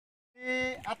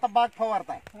आता बाग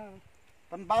फवारताय,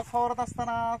 पण बाग फवारत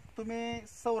असताना तुम्ही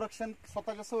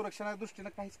स्वतःच्या संरक्षणाच्या दृष्टीने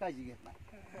काहीच काळजी घेत नाही.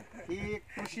 ही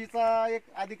कृषीचा एक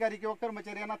अधिकारी किंवा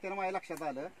कर्मचारी या नात्याने माझ्या लक्षात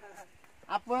आलं,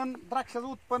 आपण द्राक्षाचं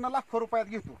उत्पन्न लाखो रुपयात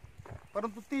घेतो,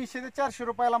 परंतु 300 ते 400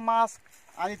 रुपयाला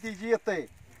मास्क आणि ती जी येतंय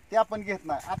ते आपण घेत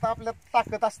नाही. आता आपल्यात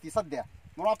ताकद असती सध्या,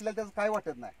 म्हणून आपल्याला त्याचं काय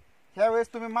वाटत नाही.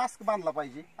 ह्यावेळेस तुम्ही मास्क बांधला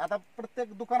पाहिजे. आता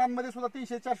प्रत्येक दुकानांमध्ये सुद्धा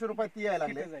 300-400 रुपयात ती यायला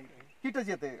लागले, किटच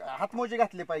येते, हातमोजे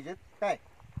घातले पाहिजेत काय.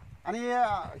 आणि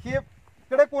हे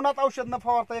कडक उन्हात औषध न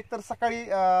फवारता एकतर सकाळी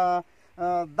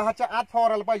 10च्या आत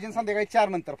फवारायला पाहिजे आणि संध्याकाळी 4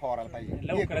 नंतर फवारायला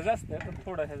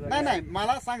पाहिजे. नाही,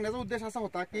 मला सांगण्याचा उद्देश असा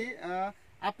होता की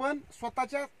आपण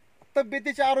स्वतःच्या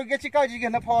तब्येतीच्या आरोग्याची काळजी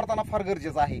घेणं फवारताना फार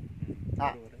गरजेचं आहे.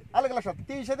 हा, अलग लक्षात.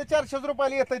 300 ते 400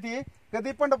 रुपयाला येतं ती,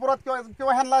 कधी पंढरपुरात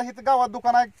किंवा ह्यांना गावात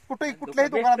दुकान आहे, कुठल्याही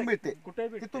दुकानात मिळते,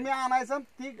 ती तुम्ही आणायचं.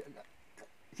 ती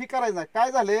ही करायचं नाही.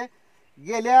 काय झाले,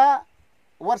 गेल्या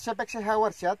वर्षापेक्षा ह्या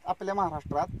वर्षात आपल्या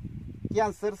महाराष्ट्रात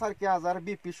कॅन्सर सारखे आजार,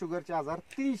 BP शुगरचे आजार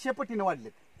 300 पटीने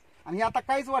वाढलेत. आणि हे आता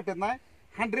काहीच वाटत नाही.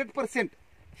 100%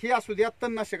 हे असू द्या,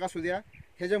 तणनाशक असू द्या,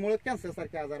 ह्याच्यामुळे कॅन्सर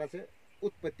सारख्या आजाराची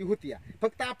उत्पत्ती होती.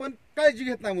 फक्त आपण काळजी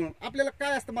घेत नाही म्हणून. आपल्याला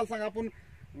काय असतं मला सांगा, आपण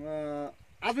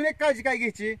अजून एक काळजी काय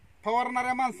घ्यायची,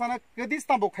 फवारणाऱ्या माणसानं कधीच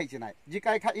तांबाखू खायची नाही. जी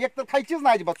काय एक तर खायचीच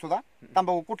नाही अजिबात सुद्धा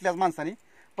तांबाखू कुठल्याच माणसाने.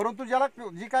 परंतु ज्याला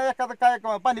जी काय एखादं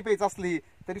काय पाणी प्यायचं असली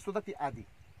तरी सुद्धा ती आधी,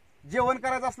 जेवण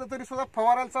करायचं असलं तरी सुद्धा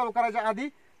फवारायला चालू करायच्या आधी,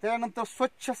 त्यानंतर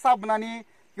स्वच्छ साबणाने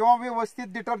किंवा व्यवस्थित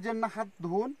डिटर्जंटनं हात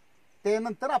धुवून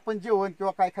त्यानंतर आपण जेवण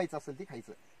किंवा काय खायचं असेल ते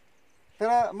खायचं.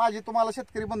 तर माझी तुम्हाला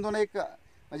शेतकरी बंधूंना एक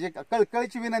म्हणजे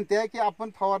कळकळीची विनंती आहे की आपण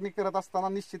फवारणी करत असताना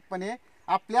निश्चितपणे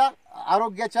आपल्या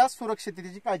आरोग्याच्या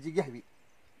सुरक्षिततेची काळजी घ्यावी.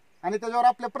 आणि त्याच्यावर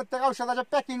आपल्या प्रत्येक औषधाच्या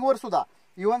पॅकिंगवर सुद्धा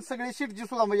इव्हन सगळी शीट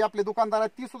सुद्धा म्हणजे आपले दुकानदार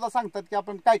ती सुद्धा सांगतात की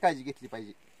आपण काय काळजी घेतली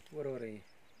पाहिजे. बरोबर आहे.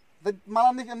 तर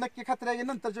मला नक्की खात्री आहे की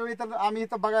नंतरच्या वेळी तर आम्ही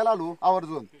इथं बघायला आलो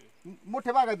आवर्जून,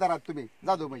 मोठे बागायतदार आहात तुम्ही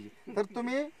जाधव म्हणजे, तर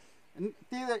तुम्ही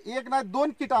ती 1 नाही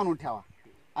 2 किट आणून ठेवा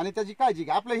आणि त्याची काळजी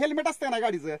घ्या. आपलं हेल्मेट असतं ना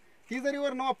गाडीचं, ती जरी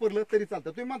वरनं वापरलं तरी चालतं.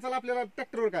 तुम्ही म्हणसाल आपल्याला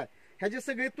ट्रॅक्टरवर काय, ह्याचे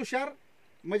सगळे तुषार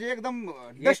म्हणजे एकदम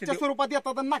डस्टच्या स्वरूपात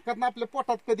येतात आणि नाकात आपल्या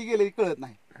पोटात कधी गेले कळत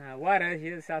नाही.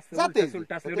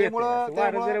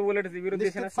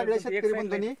 सगळ्या शेतकरी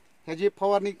बंधूंनी ह्याची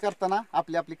फवारणी करताना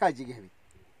आपली काळजी घ्यावी.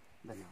 धन्यवाद.